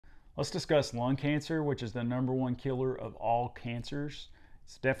Let's discuss lung cancer, which is the #1 killer of all cancers.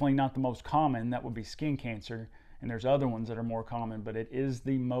 It's definitely not the most common. That would be skin cancer, and there's other ones that are more common, but it is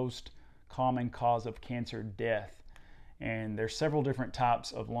the most common cause of cancer death. And there's several different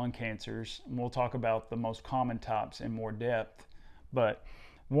types of lung cancers, and we'll talk about the most common types in more depth. But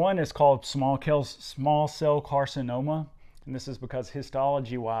one is called small cell carcinoma, and this is because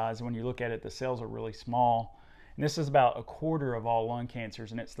histology-wise, when you look at it, the cells are really small. And this is about 1/4 of all lung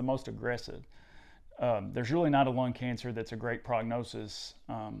cancers, and it's the most aggressive. There's really not a lung cancer that's a great prognosis.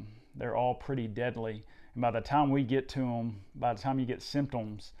 They're all pretty deadly. And by the time we get to them, by the time you get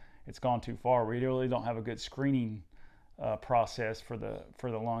symptoms, it's gone too far. We really don't have a good screening process for the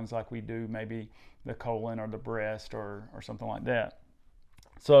lungs like we do maybe the colon or the breast or something like that.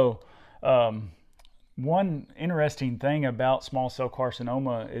 So one interesting thing about small cell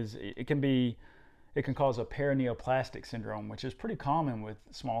carcinoma is it can cause a perineoplastic syndrome, which is pretty common with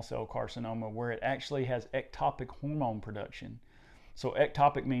small cell carcinoma, where it actually has ectopic hormone production. So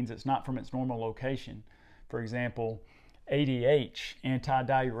ectopic means it's not from its normal location. For example, ADH,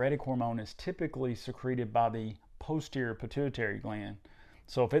 antidiuretic hormone, is typically secreted by the posterior pituitary gland.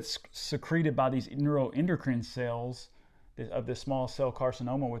 So if it's secreted by these neuroendocrine cells of the small cell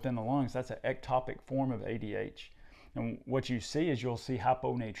carcinoma within the lungs, that's an ectopic form of ADH. And what you see is you'll see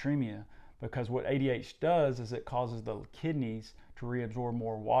hyponatremia, because what ADH does is it causes the kidneys to reabsorb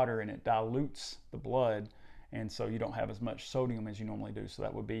more water, and it dilutes the blood, and so you don't have as much sodium as you normally do. So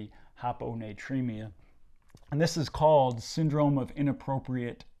that would be hyponatremia. And this is called syndrome of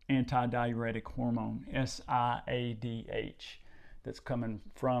inappropriate antidiuretic hormone, SIADH, that's coming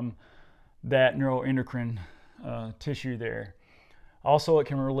from that neuroendocrine tissue there. Also, it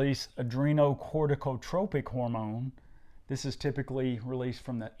can release adrenocorticotropic hormone. This is typically released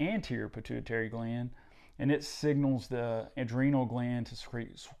from the anterior pituitary gland, and it signals the adrenal gland to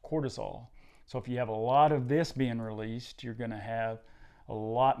secrete cortisol. So if you have a lot of this being released, you're going to have a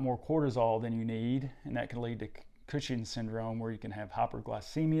lot more cortisol than you need, and that can lead to Cushing's syndrome, where you can have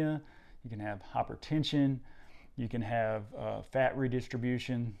hyperglycemia, you can have hypertension, you can have fat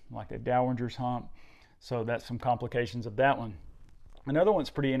redistribution, like the Dowringer's hump. So that's some complications of that one. Another one's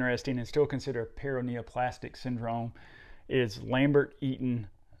pretty interesting and still considered Perineoplastic Syndrome is LambertEaton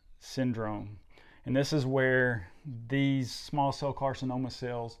Syndrome. And this is where these small cell carcinoma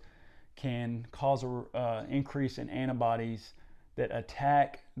cells can cause an increase in antibodies that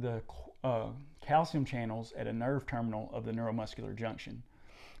attack the calcium channels at a nerve terminal of the neuromuscular junction.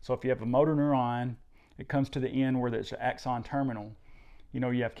 So if you have a motor neuron, it comes to the end where there's an axon terminal.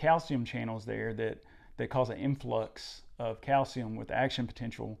 You have calcium channels there that cause an influx of calcium with action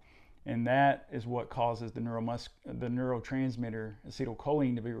potential, and that is what causes the neurotransmitter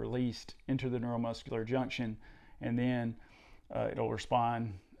acetylcholine to be released into the neuromuscular junction, and then it'll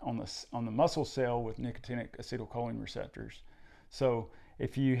respond on the muscle cell with nicotinic acetylcholine receptors. So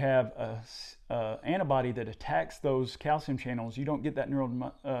if you have an antibody that attacks those calcium channels, you don't get that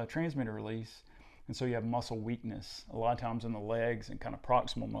neurotransmitter release, and so you have muscle weakness, a lot of times in the legs and kind of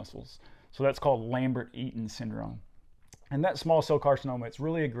proximal muscles. So that's called LambertEaton Syndrome. And that small cell carcinoma, it's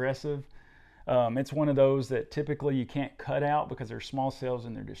really aggressive. It's one of those that typically you can't cut out because they're small cells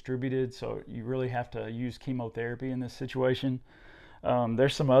and they're distributed, so you really have to use chemotherapy in this situation.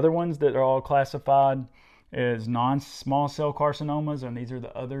 There's some other ones that are all classified as non-small cell carcinomas, and these are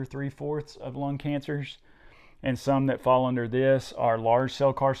the other 3/4 of lung cancers. And some that fall under this are large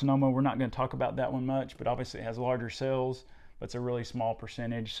cell carcinoma. We're not going to talk about that one much, but obviously it has larger cells, but it's a really small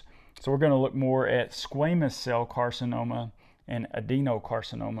percentage. So we're going to look more at squamous cell carcinoma and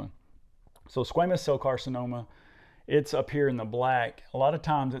adenocarcinoma. So squamous cell carcinoma, it's up here in the black. A lot of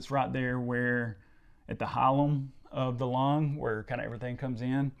times it's right there where at the hilum of the lung, where kind of everything comes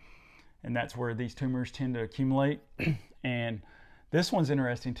in, and that's where these tumors tend to accumulate. And this one's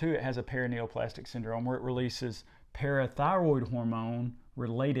interesting too. It has a perineoplastic syndrome where it releases parathyroid hormone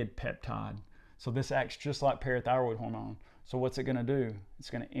related peptide. So this acts just like parathyroid hormone. So what's it going to do? It's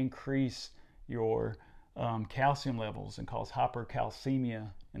going to increase your calcium levels and cause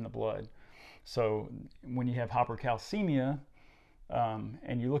hypercalcemia in the blood. So when you have hypercalcemia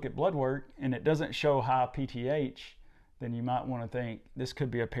and you look at blood work and it doesn't show high PTH, then you might want to think this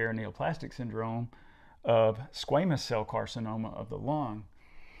could be a perineoplastic syndrome of squamous cell carcinoma of the lung.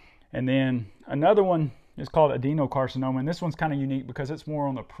 And then another one is called adenocarcinoma, and this one's kind of unique because it's more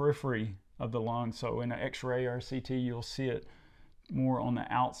on the periphery of the lung. So in an X-ray or a CT, you'll see it more on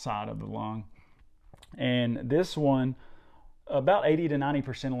the outside of the lung. And this one, about 80 to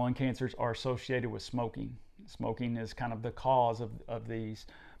 90% of lung cancers are associated with smoking. Smoking is kind of the cause of these.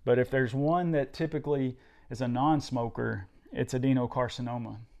 But if there's one that typically is a non-smoker, it's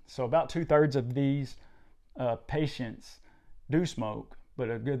adenocarcinoma. So about 2/3 of these patients do smoke, but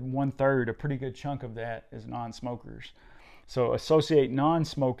a good 1/3, a pretty good chunk of that is non-smokers. So associate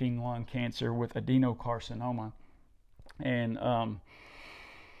non-smoking lung cancer with adenocarcinoma. And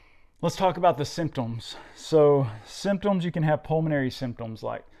let's talk about the symptoms. So symptoms, you can have pulmonary symptoms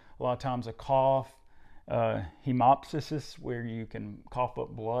like a lot of times a cough, hemoptysis, where you can cough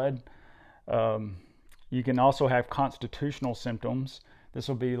up blood. You can also have constitutional symptoms. This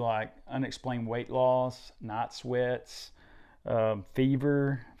will be like unexplained weight loss, night sweats,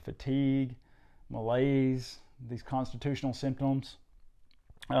 fever, fatigue, malaise, these constitutional symptoms.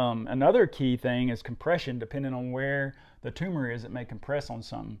 Another key thing is compression. Depending on where the tumor is, it may compress on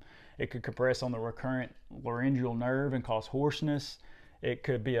something. It could compress on the recurrent laryngeal nerve and cause hoarseness. It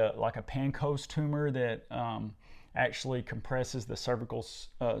could be like a Pancoast tumor that actually compresses the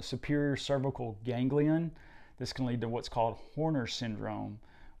superior cervical ganglion. This can lead to what's called Horner syndrome,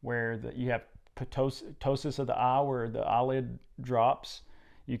 where you have ptosis of the eye, where the eyelid drops.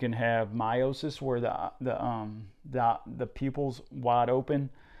 You can have meiosis, where the pupils wide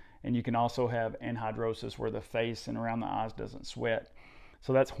open, and you can also have anhidrosis, where the face and around the eyes doesn't sweat.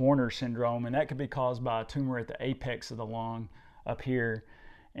 So that's Horner syndrome, and that could be caused by a tumor at the apex of the lung up here.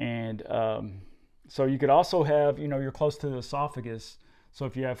 And so you could also have, you're close to the esophagus. So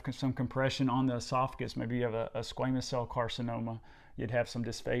if you have some compression on the esophagus, maybe you have a squamous cell carcinoma, you'd have some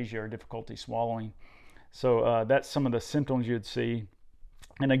dysphagia or difficulty swallowing. So that's some of the symptoms you'd see.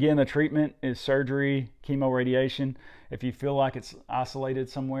 And again, the treatment is surgery, chemoradiation. If you feel like it's isolated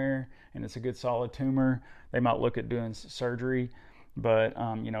somewhere and it's a good solid tumor, they might look at doing surgery. But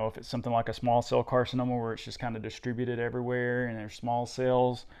if it's something like a small cell carcinoma where it's just kind of distributed everywhere and there's small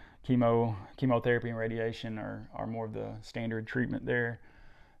cells, chemotherapy and radiation are more of the standard treatment there.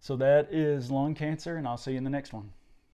 So that is lung cancer, and I'll see you in the next one.